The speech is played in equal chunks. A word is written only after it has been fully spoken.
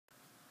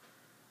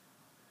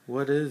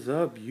What is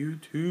up,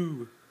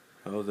 YouTube?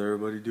 How's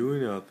everybody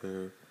doing out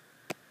there?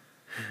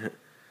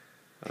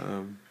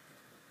 um,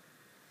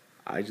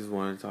 I just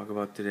wanted to talk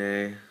about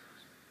today.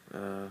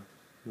 Oh,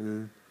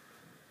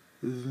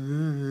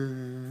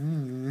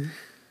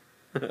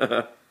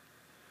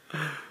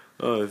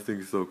 this thing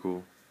is so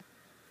cool.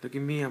 Look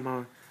at me, I'm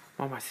on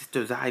my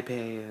sister's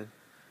iPad.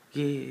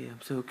 Yeah,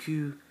 I'm so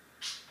cute.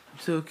 I'm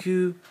so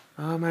cute.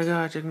 Oh my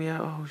god, check me out.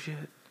 Oh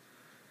shit.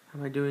 How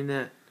am I doing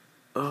that?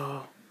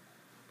 Oh.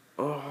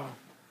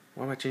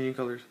 Why am I changing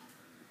colors?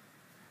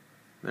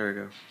 There we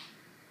go.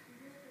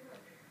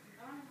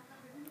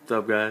 What's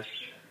up, guys?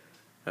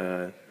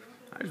 I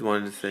just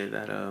wanted to say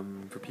that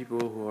for people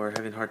who are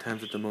having hard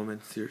times at the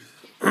moment,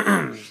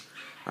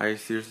 I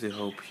seriously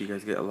hope you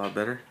guys get a lot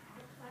better.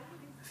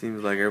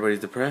 Seems like everybody's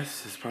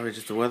depressed. It's probably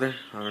just the weather.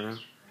 I don't know.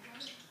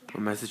 My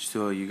message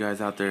to all you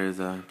guys out there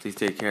is please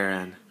take care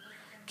and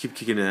keep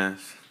kicking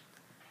ass.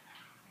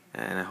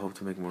 And I hope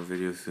to make more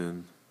videos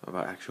soon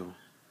about actual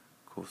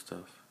cool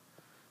stuff.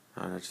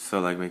 I just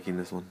felt like making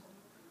this one.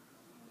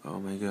 Oh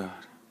my god.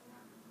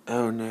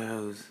 Oh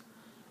no.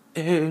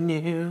 Oh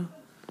no.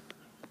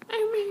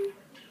 Oh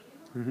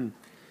no.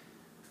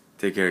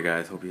 Take care,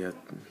 guys. Hope you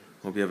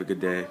have a good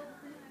day.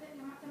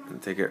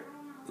 And take care.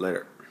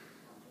 Later.